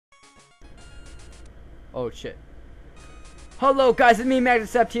Oh shit. Hello guys, it's me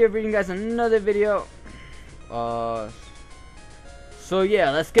Magnecept here bringing you guys another video. So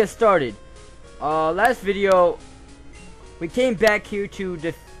yeah, let's get started. Last video we came back here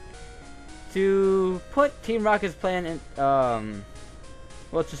to put Team Rocket's plan in,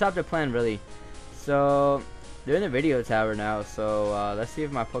 well, to stop their plan really. So they're in the radio tower now, so let's see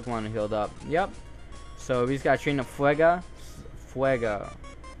if my Pokemon are healed up. Yep. So we just gotta train up Fuega.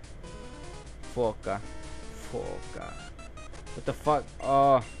 What the fuck?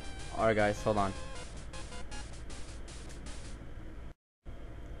 Oh, alright guys, hold on.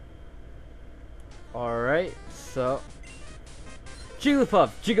 Alright, so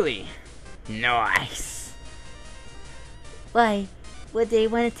Jigglypuff, Jiggly. Nice. Why would they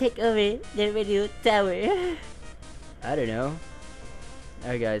want to take over the radio tower? I don't know.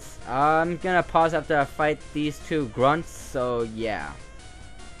 Alright guys, I'm gonna pause after I fight these two grunts, so yeah.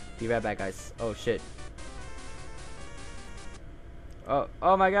 Be right back guys. Oh shit.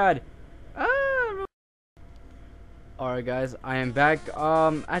 Oh my god. Ah. Alright guys, I am back.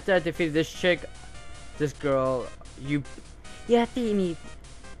 After I defeated this chick, this girl, You have beat me,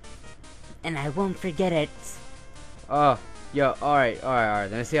 and I won't forget it. oh, yo, alright.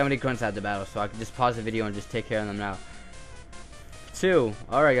 Let me see how many grunts I had the battle, so I can just pause the video and just take care of them now. 2.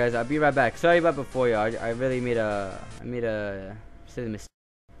 Alright guys, I'll be right back. Sorry about before, y'all. I really made a silly mistake.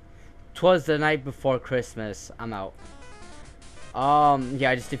 'Twas the night before Christmas. I'm out. Yeah,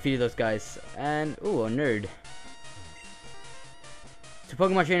 I just defeated those guys. And, ooh, a nerd. To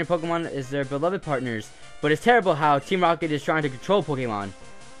Pokemon trainer Pokemon is their beloved partners, but it's terrible how Team Rocket is trying to control Pokemon.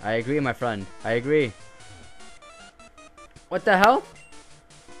 I agree, my friend. I agree. What the hell?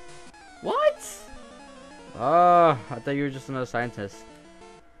 What? Oh, I thought you were just another scientist.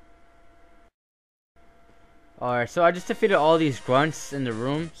 Alright, so I just defeated all these grunts in the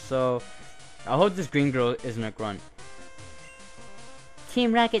room, so I hope this green girl isn't a grunt.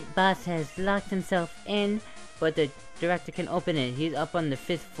 Team Rocket boss has locked himself in, but the director can open it. He's up on the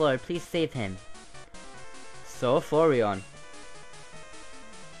 5th floor. Please save him. So, Flareon.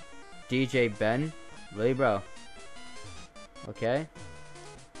 DJ Ben? Really, bro? Okay.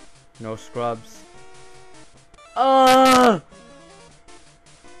 No scrubs. Oh!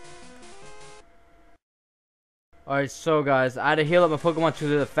 Alright, so guys, I had to heal up my Pokemon due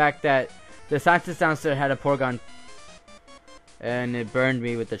to the fact that the scientist downstairs had a Porygon and it burned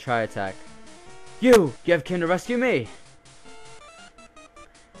me with the Tri-Attack. You have come to rescue me!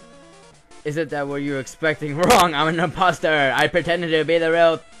 Is it that what you're expecting? Wrong! I'm an imposter! I pretended to be the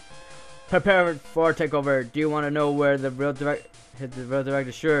real... Prepare for takeover. Do you want to know where the real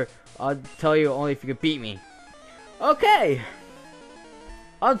director? Sure, I'll tell you only if you can beat me. Okay!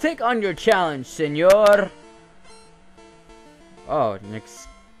 I'll take on your challenge, senor! Oh,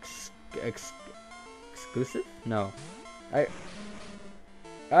 exclusive? No. I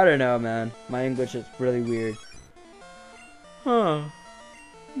don't know, man. My English is really weird. Huh.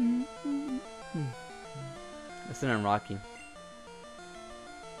 Listen, I'm Rocky.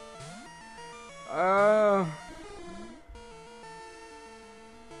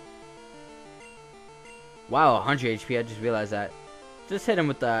 Wow, 100 HP. I just realized that. Just hit him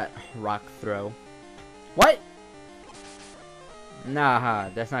with that rock throw. What? Nah,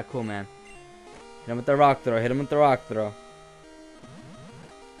 that's not cool, man. Hit him with the rock throw. Hit him with the rock throw.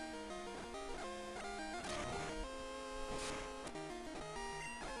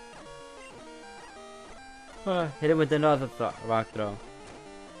 Hit him with another rock throw.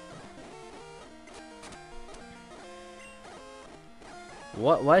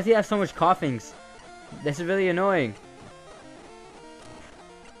 What? Why does he have so much coughings? This is really annoying.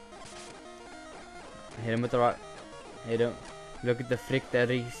 Hit him with the rock. Hit him. Look at the frick that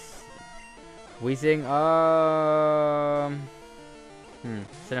he's wheezing.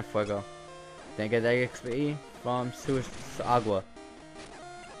 Send Fuego. Then get that XP from Agua.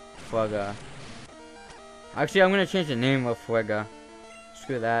 Fuega. Actually, I'm gonna change the name of Fuega.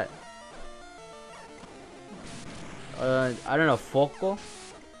 Screw that. I don't know, Foco?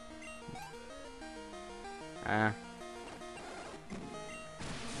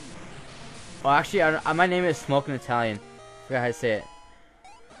 Well, actually, my name is Smoking Italian. Forgot how to say it.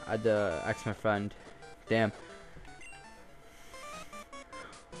 I had to ask my friend. Damn.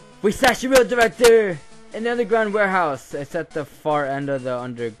 We stashed the real director in the underground warehouse. It's at the far end of the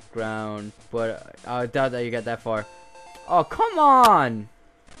underground, but I doubt that you get that far. Oh, come on!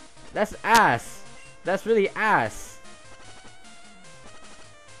 That's ass. That's really ass.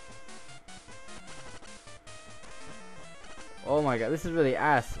 Oh my god, this is really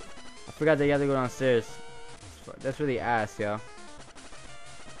ass. I forgot that you have to go downstairs. That's really ass, yo.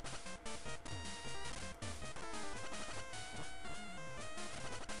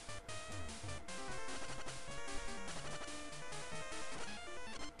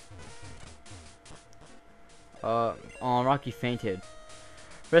 Oh, Rocky fainted.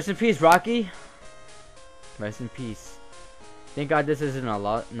 Rest in peace, Rocky. Rest in peace. Thank God this isn't a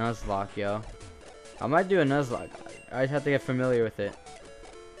Nuzlocke, yo. I might do a Nuzlocke. I just have to get familiar with it.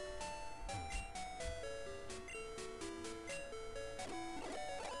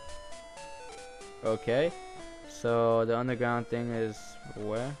 Okay. So the underground thing is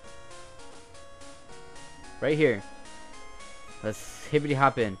where? Right here. Let's hippity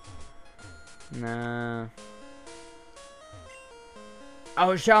hop in. Nah. I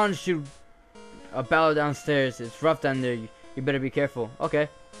was challenged to a battle downstairs. It's rough down there. You better be careful. Okay.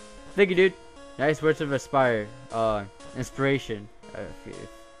 Thank you, dude. Nice words of inspiration,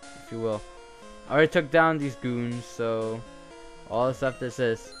 if you will. I already took down these goons, so all that's left is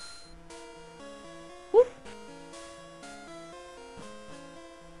this. Whoop.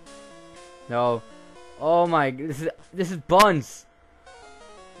 No. Oh my, this is Buns.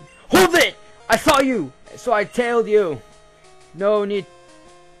 Hold it! I saw you, so I tailed you. No need.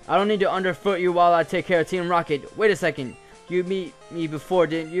 I don't need to underfoot you while I take care of Team Rocket. Wait a second. You beat me before,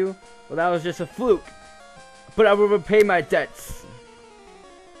 didn't you? Well, that was just a fluke. But I will repay my debts.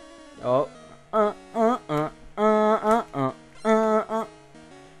 Oh. I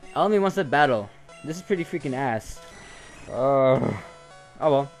only wants to battle. This is pretty freaking ass. Oh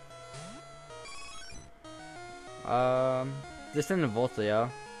well. This in the Volta, yo.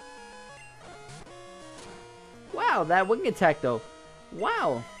 Wow, that wing attack though.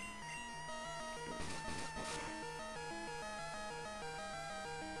 Wow.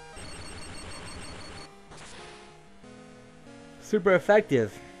 Super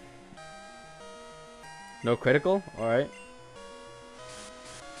effective. No critical? Alright.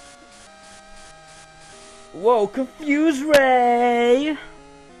 Whoa, Confuse Ray!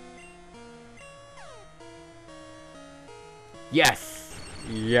 Yes!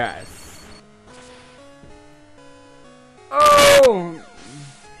 Yes! Oh!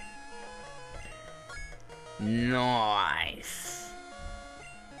 Nice!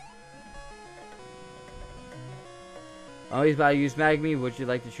 Oh, he's about to use Magmi. Would you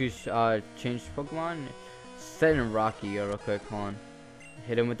like to choose change Pokemon? Set in Rocky real quick. Hold on.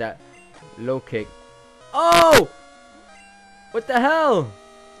 Hit him with that low kick. Oh! What the hell?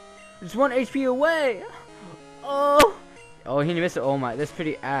 Just 1 HP away. Oh! Oh, he missed it. Oh my, that's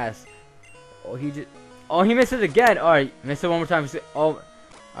pretty ass. Oh, he just. Oh, he missed it again. All right, missed it one more time. Oh, all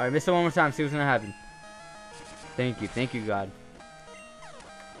right, missed it one more time. See what's gonna happen. Thank you, God.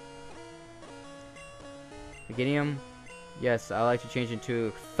 Beginnium. Yes, I like to change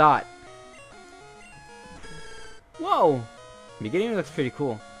into Thought. Whoa! Beginnium looks pretty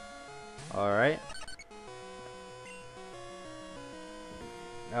cool. Alright.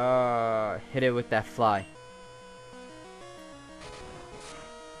 Hit it with that fly.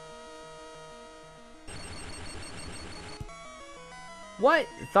 What?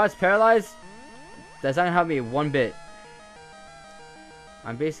 Thought's paralyzed? That's not gonna help me one bit.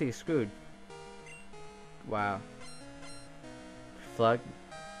 I'm basically screwed. Wow. Flug.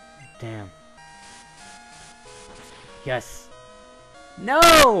 Damn. Yes.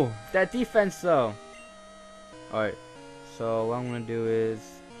 No! That defense though. Alright. So what I'm gonna do is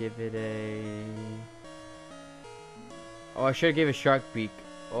give it a. Oh, I should have gave it Shark Beak.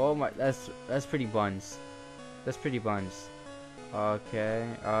 Oh my, that's pretty buns. That's pretty buns. Okay.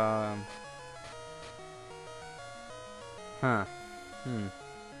 Huh.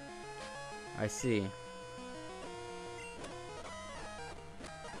 I see.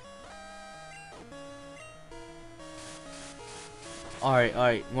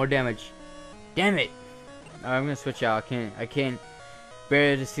 Alright, more damage. Damn it! Alright, I'm gonna switch out. I can't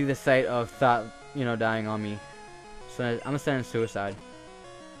bear to see the sight of Thought, you know, dying on me. So I'm gonna send in Suicide.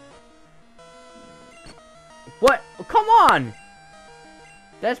 What? Oh, come on!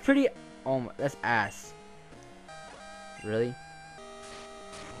 That's pretty. Oh my, that's ass. Really?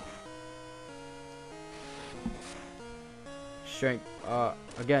 Strength.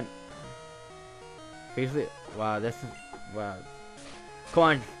 Again. Basically, wow, that's wow. Come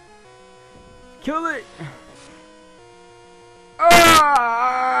on. Kill it!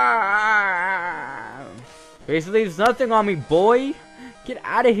 Ah! Basically, there's nothing on me, boy. Get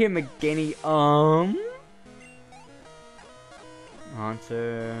out of here, McGinney.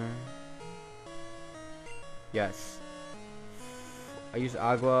 Haunter. Yes. I use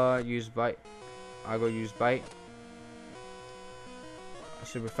Agua, use Bite. Agua, use Bite.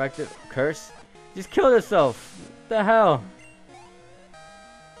 Super effective. Curse. Just kill yourself. What the hell?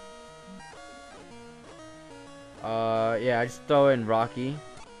 Yeah, I just throw in Rocky.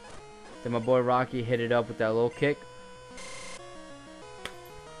 Then my boy Rocky hit it up with that low kick.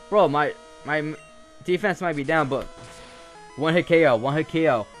 Bro, my Defense might be down, but one hit KO. One hit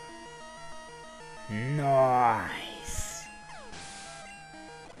KO. Nice.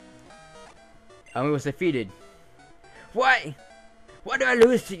 Ami was defeated. Why? Why do I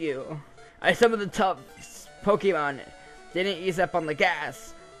lose to you? I summoned the tough Pokemon. Didn't ease up on the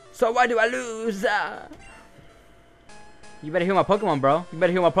gas. So why do I lose? You better heal my Pokemon, bro. You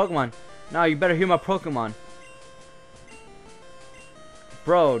better heal my Pokemon. No, you better heal my Pokemon.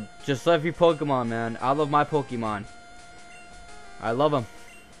 Bro, just love your Pokemon, man. I love my Pokemon. I love them.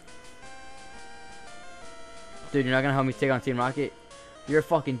 Dude, you're not gonna help me take on Team Rocket? You're a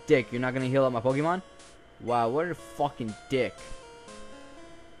fucking dick. You're not gonna heal up my Pokemon? Wow, what a fucking dick.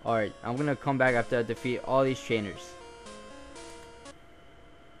 Alright, I'm gonna come back after I defeat all these trainers.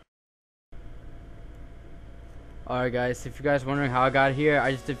 Alright guys, if you guys are wondering how I got here,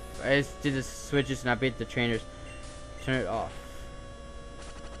 I just did the switches and I beat the trainers. Turn it off.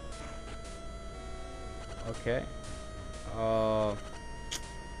 Okay.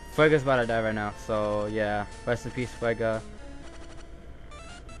 Fuega's about to die right now, so yeah. Rest in peace, Fuega.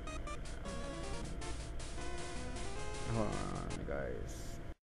 Hold on, guys.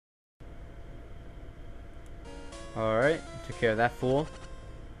 Alright, took care of that fool.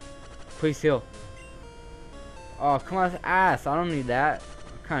 Please heal. Oh, come on, ass. I don't need that.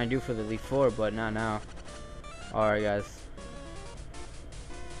 I kind of do for the Elite Four, but not now. Alright, guys.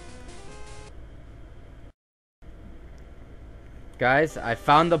 Guys, I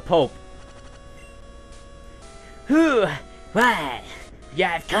found the Pope. Who? What? You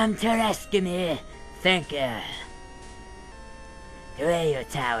have come to rescue me. Thank you. The radio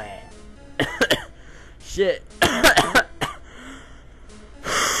tower. Shit.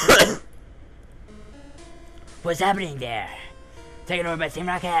 What's happening there? Taken over by Team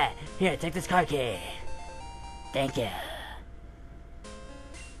Rocket. Here, take this car key. Thank you.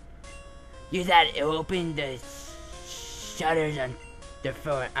 Use that to open the shutters on the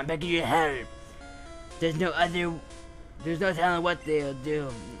floor. I'm begging you to help. There's no telling what they'll do.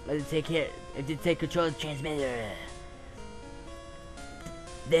 Let's take control of the transmitter.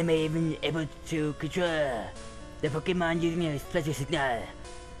 They may even be able to control the Pokemon using a special signal.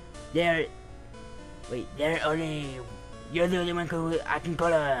 You're the only one who I can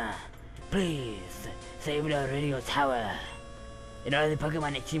call her. Please, save the radio tower. And all the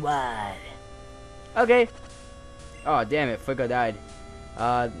Pokemon nationwide. Okay. Oh, damn it. Fuego died.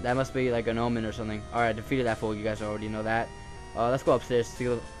 That must be like an omen or something. Alright, defeated that fool. You guys already know that. Let's go upstairs, see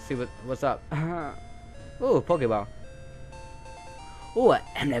what's up. Ooh, Pokeball. Ooh,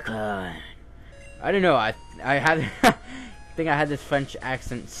 Emlecon. I don't know. I had I think I had this French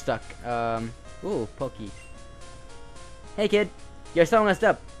accent stuck. Ooh, Pokey. Hey kid, you're so messed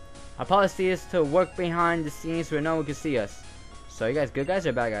up. Our policy is to work behind the scenes where no one can see us. So you guys good guys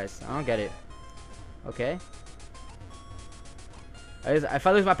or bad guys? I don't get it. Okay. If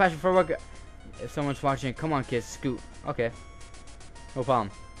I lose my passion for work, if someone's watching, come on kids, scoot. Okay. No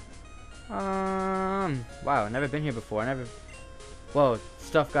problem. Wow, never been here before. Whoa,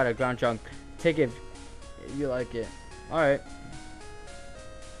 stuff got a ground junk. Take it if you like it. Alright.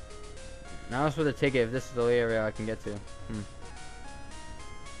 Now I'm supposed to take it if this is the only area I can get to.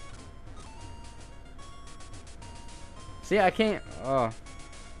 See, I can't. Oh.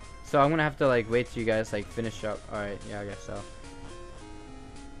 So I'm gonna have to like wait till you guys like finish up. Alright, yeah, I guess so.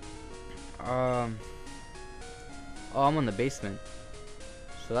 Oh, I'm on the basement.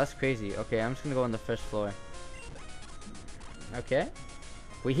 So that's crazy. Okay, I'm just gonna go on the first floor. Okay.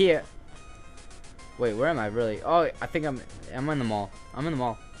 We here. Wait, where am I really? Oh, I think I'm in the mall. I'm in the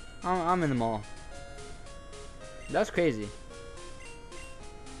mall. I'm in the mall. That's crazy.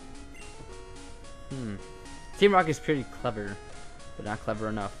 Team Rocket is pretty clever, but not clever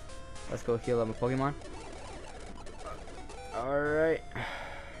enough. Let's go heal up a Pokemon. Alright.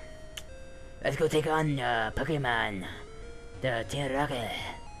 Let's go take on Pokemon. The Team Rocket.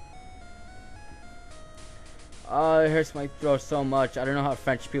 Oh, it hurts my throat so much. I don't know how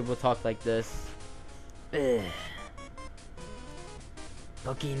French people talk like this. Ugh.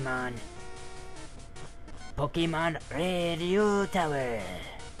 Pokemon Radio Tower.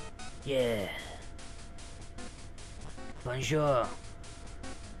 Yeah. Bonjour.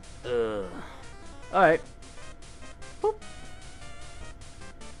 Alright. Boop.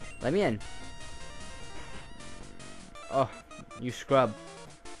 Let me in. Oh, you scrub.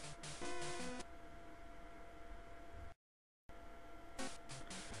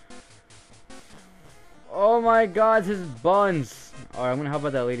 Oh my god, his buns. Alright, I'm gonna help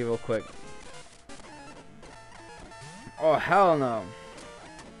out that lady real quick. Oh, hell no.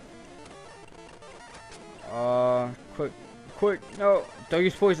 Quick, no, don't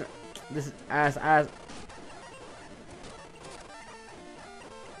use poison. This is ass.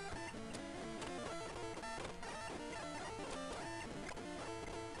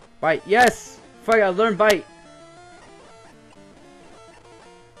 Bite, yes! Fuck, I learned bite.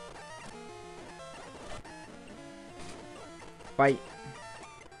 Bite.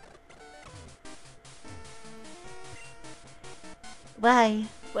 Why?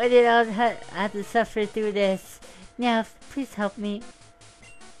 Why did I have to suffer through this? Now, please help me.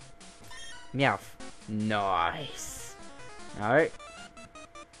 Meowth. Nice. Alright.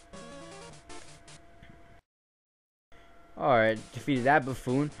 Alright, defeated that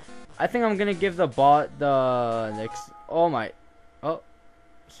buffoon. I think I'm gonna give the bot the next. Oh my. Oh.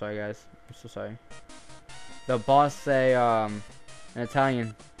 Sorry, guys. I'm so sorry. The boss say, in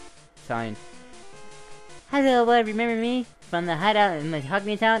Italian. Hello, boy, remember me? From the hideout in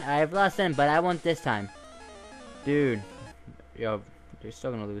Mahogany Town? I've lost them, but I won't this time. Dude. Yo, you're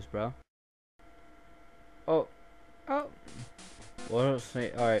still gonna lose, bro. Oh. What else?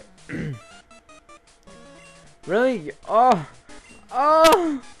 Alright. Really? Oh.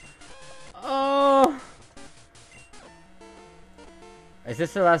 Is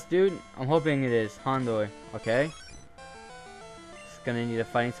this the last dude? I'm hoping it is. Hondor. Okay. It's gonna need a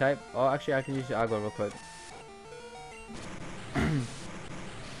fighting type. Oh, actually, I can use the Agua real quick.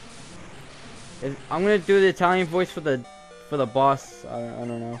 I'm gonna do the Italian voice for the boss. I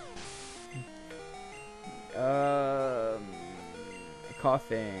don't know.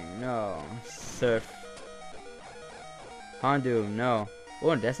 Coughing. No. Surf. Houndoom. No.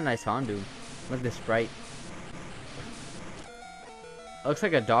 Oh, that's a nice Houndoom. Look at the sprite. Looks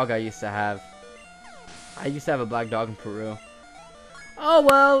like a dog I used to have. I used to have a black dog in Peru. Oh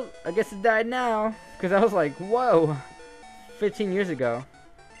well, I guess it died now. Because I was like, whoa. 15 years ago.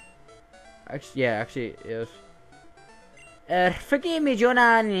 Actually, it was. Forgive me,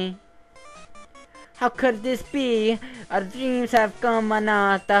 Giovanni. How could this be? Our dreams have come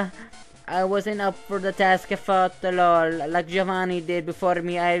anata. I wasn't up for the task. I fought the Lord. Like Giovanni did before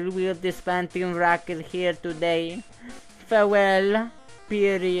me, I wield this Pantheon rocket here today. Farewell.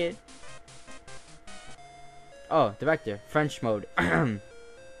 Period. Oh, director. French mode.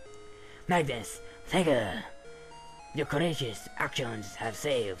 Magnus, thank you. Your courageous actions have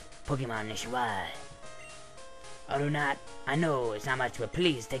saved Pokemon nationwide. Or not, I know it's not much, but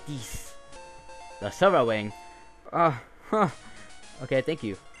please take these. The Silver Wing. Oh, huh. Okay, thank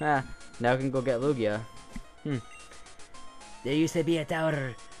you. Now I can go get Lugia. There used to be a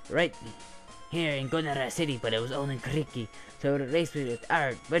tower right here in Gondara City, but it was only creaky, so we replaced it with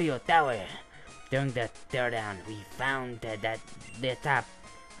our radio tower. During the teardown, we found that the top.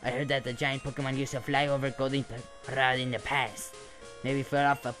 I heard that the giant Pokemon used to fly over Golden Parade in the past. Maybe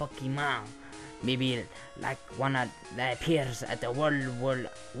fell off a Pokemon. Maybe like one that appears at the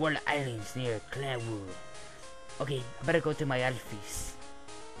World Islands near Clairwood. Okay, I better go to my office.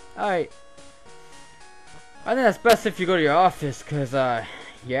 Alright. I think that's best if you go to your office, cause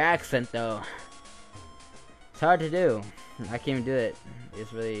your accent though. It's hard to do. I can't even do it.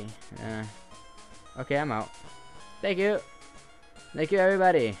 It's really okay, I'm out. Thank you. Thank you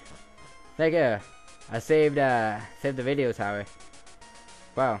everybody. Thank you. I saved the video tower.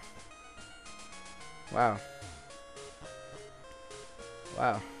 Wow. Wow.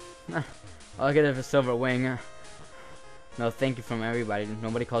 I'll get it for Silver Wing. No, thank you from everybody.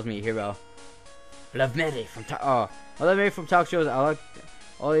 Nobody calls me a hero. Love Mary from Love Mary from talk shows.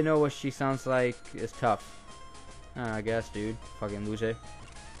 All I know what she sounds like is tough. I guess, dude. Fucking loser.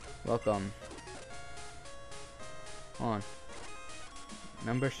 Welcome. Hold on.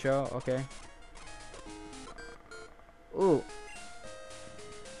 Number show. Okay. Ooh.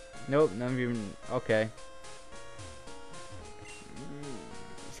 Nope. None of you. Okay.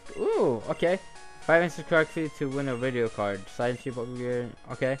 Ooh. Okay. 5 answers correctly to win a video card. Silent Sheep gear.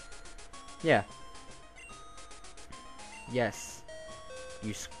 Okay. Yeah. Yes.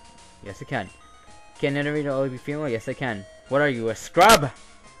 Yes, I can. Can an arena only be female? Yes, I can. What are you, a scrub?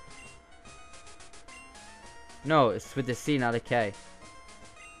 No, it's with the C, not a K.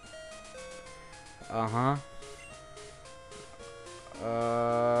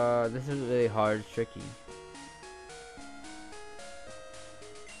 This is really hard, tricky.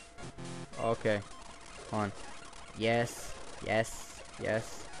 Okay. Hold on. Yes.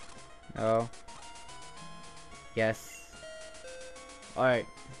 No. Yes. Alright.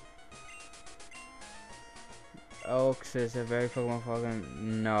 Oaks is a very Pokemon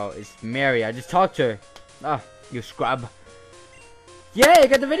fucking. No, it's Mary. I just talked to her. Ah, you scrub. Yay, I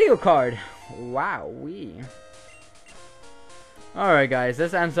got the video card. Wow, Alright guys,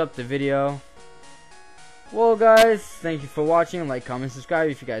 this ends up the video. Well, guys, thank you for watching. Like, comment, subscribe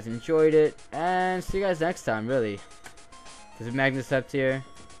if you guys enjoyed it. And see you guys next time, really. There's a Magnicept here.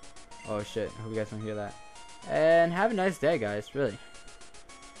 Oh, shit. I hope you guys don't hear that. And have a nice day, guys, really.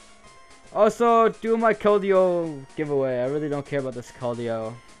 Also, do my Keldeo giveaway. I really don't care about this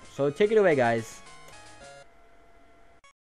Keldeo. So take it away, guys.